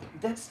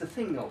 that's the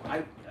thing though.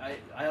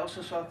 I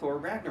also saw Thor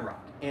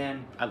Ragnarok,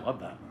 and I love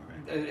that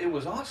movie. It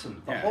was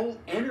awesome. The whole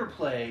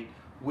interplay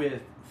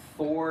with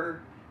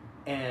Thor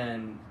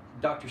and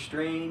Doctor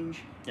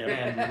Strange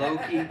and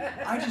Loki,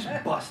 I just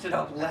busted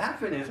up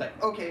laughing. It's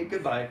like, okay,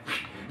 goodbye.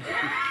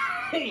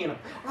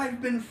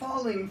 I've been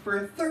falling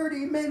for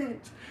 30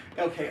 minutes.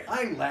 Okay,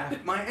 I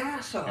laughed my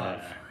ass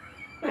off.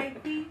 I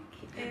think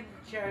in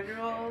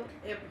general,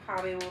 it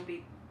probably won't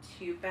be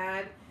too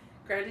bad.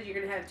 Granted, you're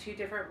going to have two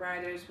different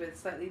writers with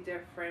slightly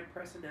different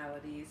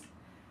personalities.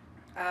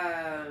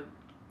 I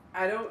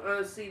don't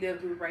honestly know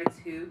who writes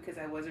who because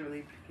I wasn't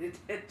really paying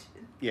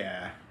attention.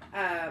 Yeah.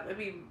 I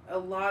mean, a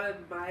lot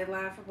of my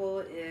laughable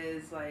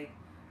is like,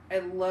 I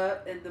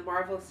love, in the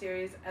Marvel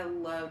series, I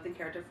love the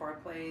character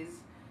foreplays,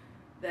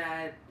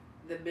 that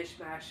the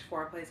mishmash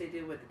foreplays they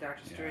do with the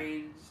Doctor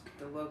Strange,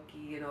 the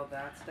Loki, and all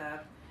that stuff.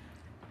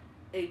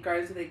 In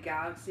Guardians of the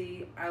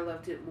Galaxy, I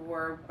loved it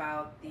more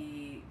about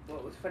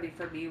what was funny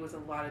for me was a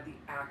lot of the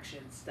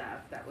action stuff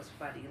that was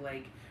funny,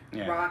 like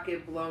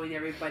Rocket blowing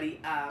everybody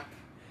up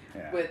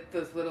with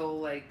those little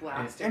like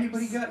blasters.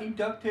 Anybody got any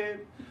duct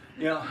tape?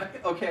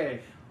 Okay.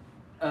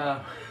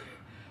 I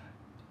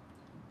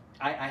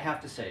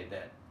have to say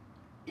that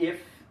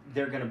if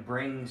they're going to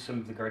bring some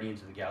of the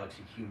Guardians of the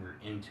Galaxy humor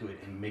into it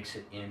and mix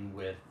it in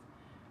with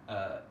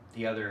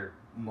the other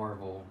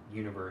Marvel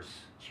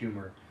Universe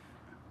humor,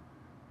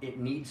 it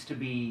needs to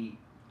be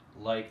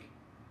like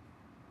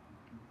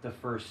the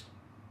first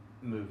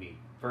movie,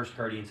 first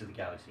Guardians of the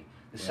Galaxy.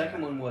 The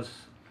second one was,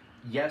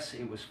 yes,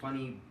 it was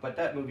funny, but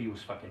that movie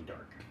was fucking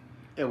dark.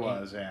 It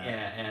was, Yeah,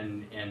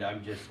 and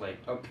I'm just like,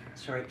 oh,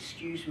 sorry,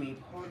 excuse me,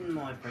 pardon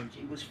my French,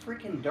 it was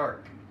freaking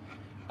dark.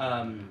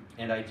 And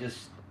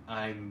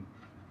I'm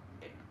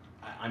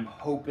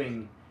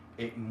hoping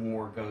it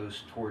more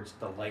goes towards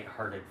the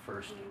lighthearted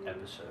first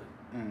episode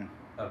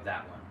of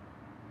that one.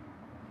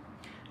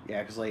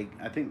 Yeah, because I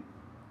think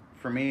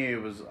for me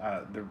it was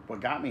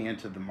what got me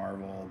into the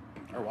Marvel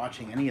or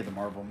watching any of the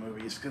Marvel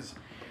movies, because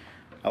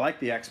I like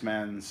the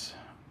X-Men's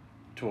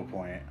to a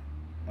point.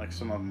 Like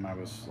some of them, I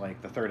was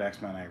like the third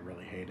X-Men I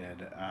really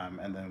hated,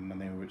 and then when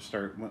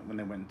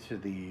they went to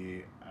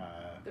the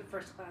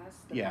first class.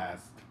 They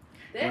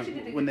actually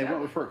did a when good they job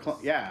went for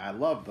I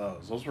love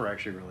those. Those were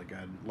actually really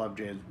good. Love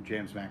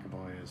James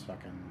McAvoy as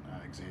fucking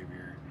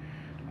Xavier,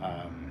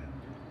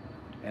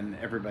 and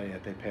everybody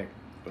that they picked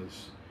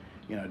was,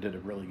 did a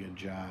really good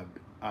job.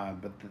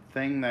 But the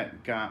thing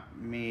that got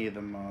me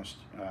the most,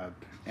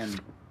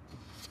 and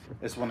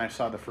is when I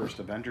saw the first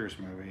Avengers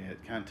movie,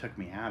 it kind of took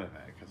me out of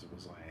it because it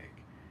was like,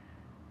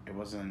 it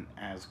wasn't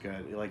as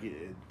good.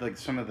 Like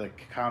some of the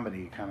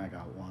comedy kind of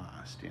got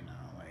lost,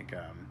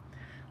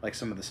 like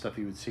some of the stuff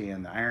you would see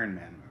in the Iron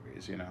Man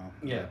movies,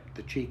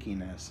 the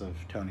cheekiness of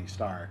Tony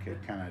Stark,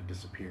 it kind of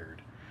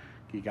disappeared.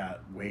 He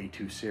got way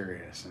too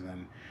serious, and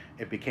then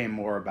it became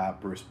more about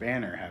Bruce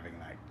Banner having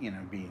that,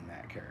 being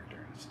that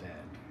character instead.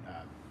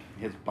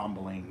 His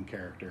bumbling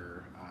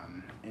character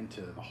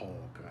into the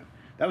Hulk.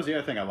 That was the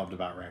other thing I loved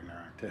about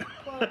Ragnarok too.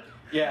 Well,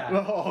 yeah.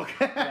 The Hulk.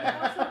 I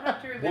also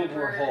have to remember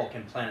World War Hulk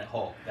and Planet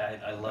Hulk.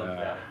 I love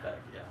that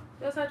effect. Yeah.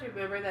 You also have to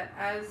remember that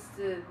as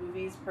the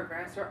movies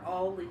progress, they're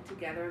all linked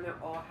together and they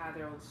all have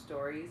their own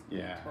stories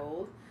being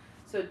told.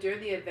 So during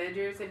the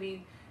Avengers,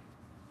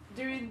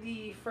 during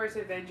the first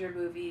Avenger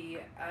movie,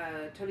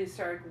 Tony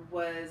Stark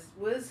was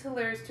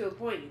hilarious to a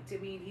point.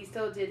 He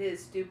still did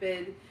his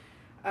stupid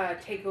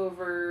take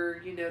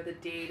over, the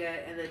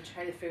data and then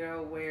try to figure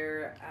out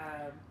where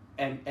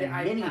and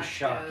many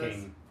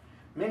shocking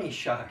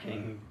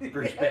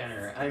Bruce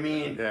Banner. I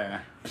mean,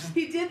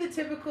 he did the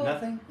typical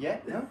nothing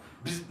yet. No.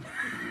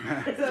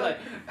 So,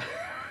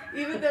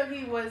 even though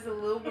he was a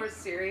little more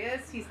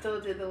serious, he still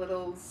did the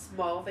little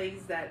small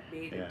things that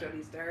made him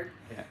Tony Stark.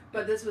 Yeah.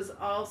 But this was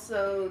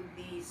also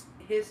his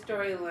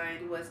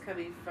storyline was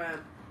coming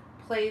from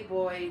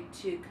Playboy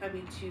to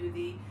coming to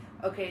the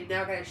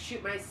now I gotta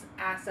shoot my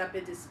ass up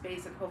into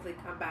space and hopefully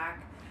come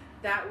back.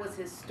 That was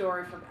his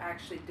story from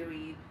actually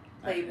doing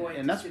playboy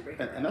and to that's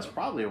superhero. and that's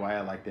probably why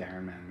I like the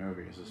Iron Man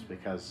movies, is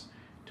because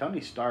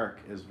Tony Stark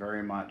is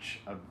very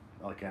much a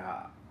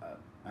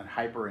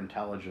hyper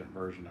intelligent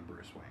version of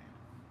Bruce Wayne.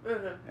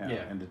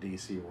 Yeah. In the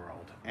DC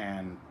world,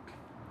 and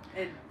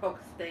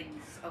pokes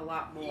things a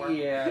lot more.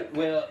 Yeah,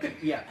 well,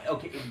 yeah,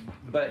 okay,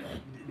 but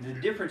the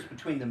difference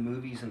between the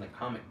movies and the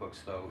comic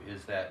books, though,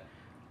 is that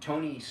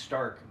Tony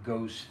Stark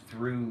goes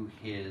through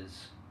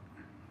his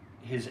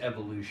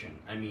evolution.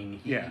 I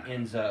mean, he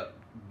ends up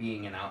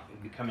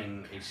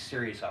becoming a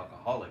serious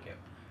alcoholic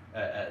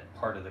at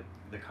part of the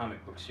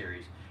comic book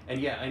series. And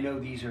yeah, I know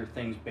these are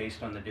things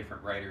based on the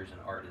different writers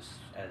and artists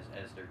as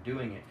they're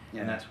doing it,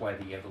 and that's why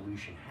the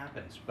evolution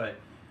happens. But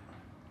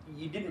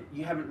you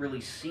haven't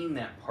really seen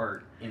that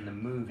part in the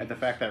movie. And the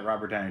fact that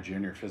Robert Downey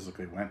Jr.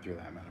 physically went through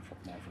that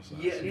metamorphosis.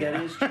 Yeah,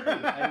 that is true.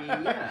 I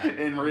mean, yeah.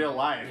 In real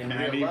life. In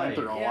man, real he life. went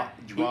through a lot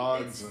of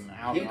drugs and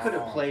alcohol. He could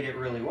have played it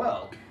really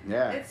well.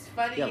 Yeah. It's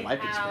funny life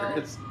how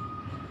experience.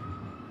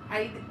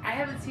 I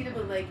haven't seen him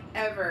in like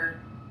ever,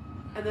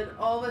 and then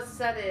all of a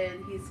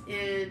sudden he's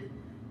in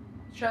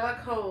Sherlock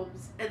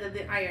Holmes and then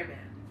the Iron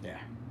Man. Yeah.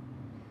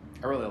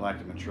 I really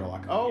liked him in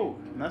Sherlock. Oh,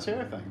 and that's the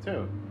other thing,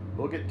 too.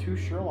 We'll get 2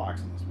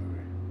 Sherlocks in this movie.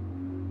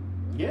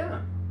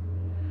 Yeah.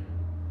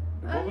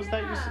 What was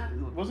that?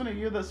 Wasn't it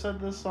you that said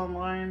this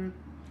online?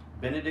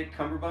 Benedict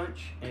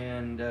Cumberbatch,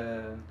 and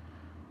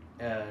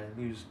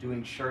who's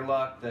doing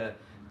Sherlock, the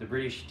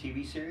British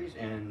TV series,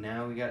 and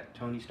now we got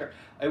Tony Stark.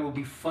 It will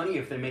be funny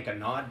if they make a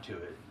nod to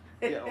it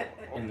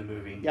in the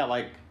movie. Yeah,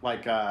 like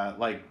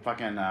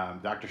fucking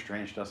Doctor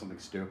Strange does something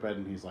stupid,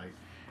 and he's like,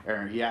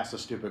 or he asks a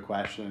stupid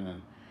question,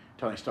 and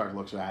Tony Stark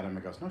looks at him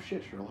and goes, "No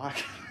shit, Sherlock."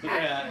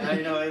 Yeah,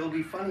 I know, it'll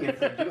be funny if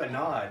they do a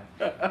nod.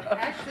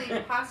 Actually,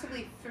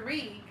 possibly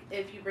 3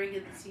 if you bring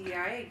in the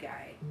CIA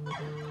guy.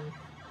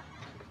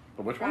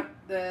 But which one?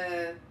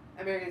 The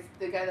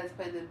guy that's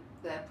playing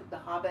the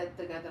Hobbit,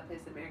 the guy that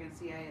plays the American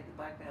CIA and the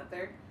Black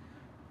Panther.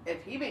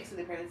 If he makes an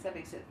appearance, that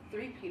makes it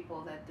 3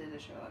 people that did a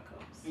Sherlock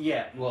Holmes.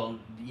 Yeah, well,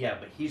 yeah,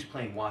 but he's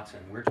playing Watson.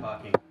 We're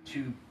talking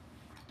 2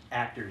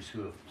 actors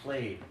who have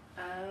played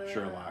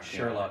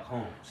Sherlock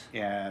Holmes.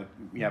 Yeah,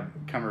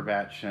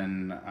 Cumberbatch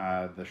in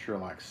the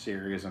Sherlock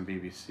series on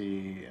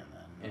BBC,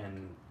 and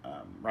then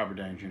Robert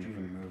Downey Jr.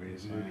 from the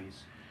movies.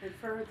 And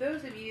for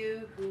those of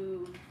you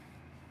who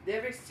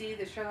never see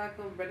the Sherlock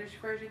Holmes British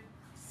version,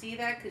 see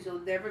that, because you'll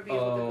never be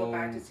able to go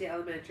back to see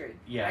Elementary.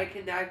 Yeah. I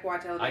cannot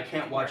watch Elementary. I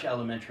can't watch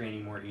Elementary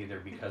anymore either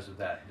because of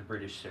that, the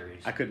British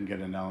series. I couldn't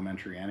get into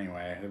Elementary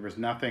anyway. There was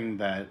nothing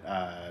that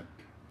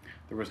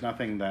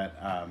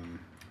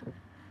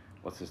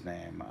what's his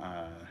name?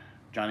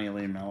 Johnny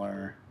Lee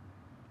Miller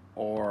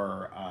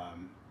or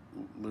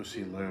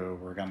Lucy Liu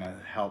were gonna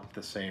help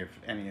to save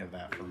any of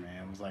that for me.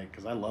 I was like,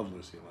 because I love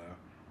Lucy Liu.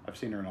 I've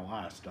seen her in a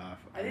lot of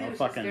stuff. I think love it was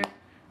fucking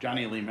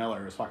Johnny Lee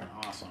Miller is fucking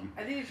awesome.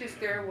 I think it's just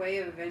their way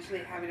of eventually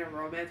having a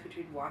romance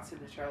between Watson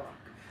and Sherlock.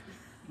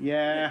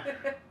 Yeah,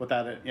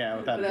 without it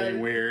being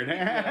weird.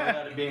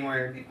 Without it being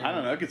weird. I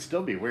don't know. It could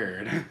still be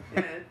weird.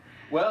 Yeah.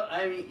 Well,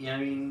 I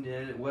mean,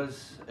 it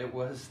was the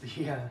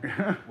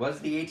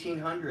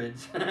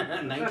 1800s,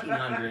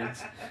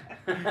 1900s.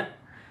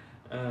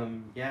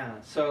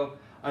 Yeah. So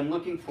I'm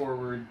looking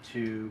forward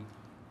to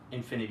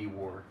Infinity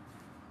War.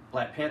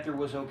 Black Panther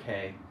was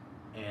okay,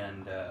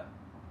 and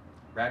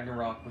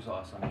Ragnarok was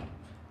awesome,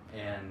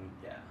 and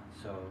yeah.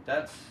 So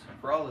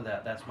for all of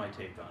that. That's my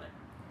take on it.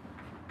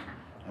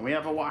 And we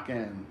have a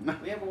walk-in.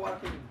 We have a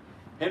walk-in.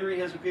 Henry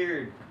has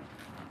appeared.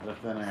 The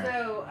thin air.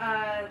 So,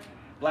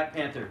 Black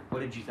Panther.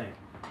 What did you think?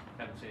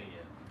 Haven't seen it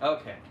yet.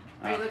 Okay.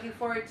 are you looking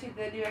forward to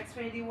the new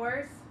Xfinity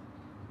Wars?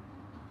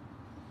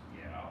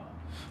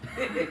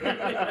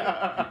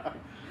 Yeah.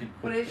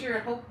 What is your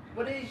hope?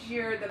 What is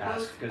the most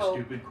Ask a hope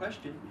stupid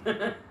question.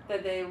 that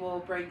they will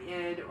bring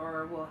in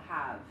or will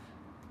have?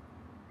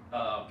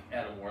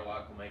 Adam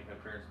Warlock will make an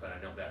appearance, but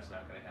I know that's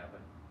not going to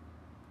happen.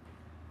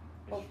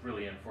 It's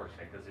really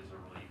unfortunate because he's a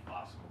really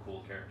awesome,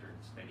 cool character.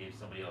 They gave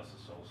somebody else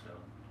a soul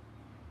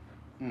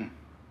stone.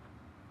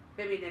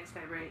 Maybe next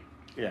time, right?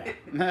 Yeah.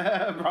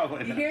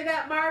 Probably You not. hear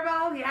that,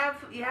 Marvel? You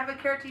have a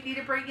character you need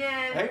to bring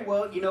in. Hey,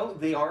 well,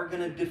 they are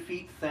going to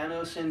defeat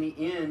Thanos in the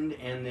end,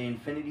 and the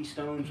Infinity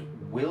Stones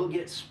will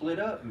get split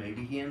up.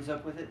 Maybe he ends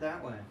up with it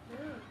that way.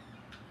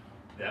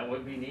 That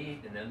would be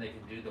neat, and then they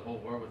could do the whole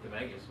war with the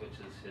Magus, which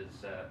is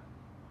his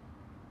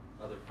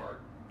other part.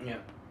 Yeah.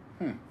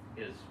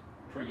 His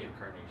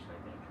pre-incarnation,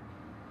 I think.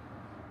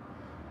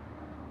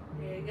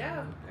 There you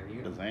go. There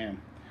you go. Shazam.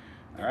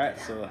 All right,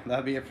 so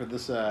that'll be it for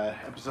this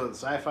episode of the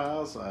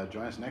Sci-Files.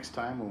 Join us next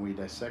time when we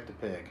dissect a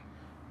pig.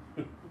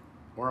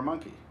 Or a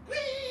monkey.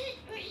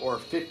 Or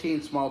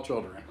 15 small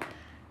children.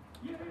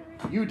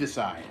 You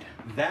decide.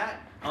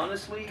 That,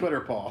 honestly,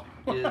 Twitter poll.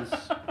 is...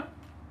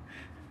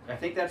 I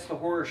think that's the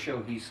horror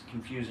show he's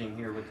confusing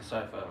here with the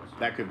Sci-Files.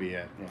 That could be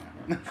it, yeah.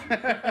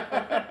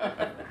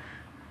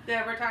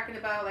 Yeah, we're talking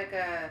about like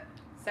a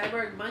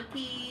cyborg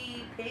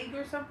monkey pig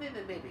or something,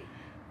 then maybe.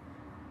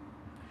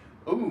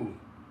 Ooh.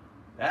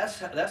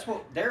 That's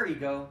what... There you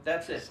go.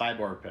 That's it.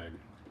 Cyborg pig.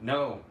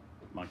 No.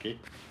 Monkey.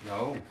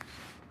 No.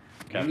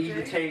 You need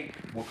to take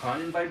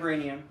Wakandan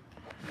vibranium,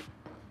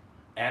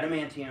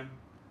 adamantium,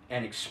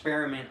 and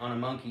experiment on a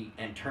monkey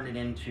and turn it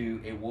into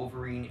a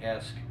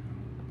Wolverine-esque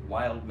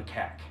wild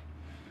macaque.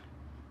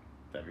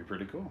 That'd be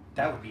pretty cool.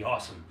 That would be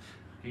awesome.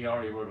 He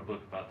already wrote a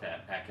book about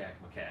that, Akak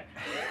Macaque.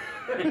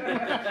 If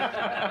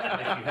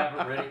you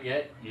haven't read it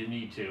yet, you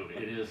need to.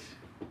 It is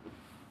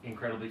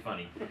incredibly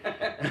funny.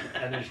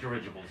 And there's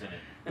dirigibles in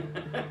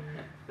it.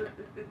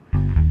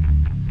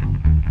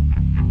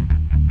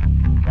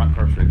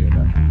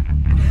 RockCorpsRadio.com.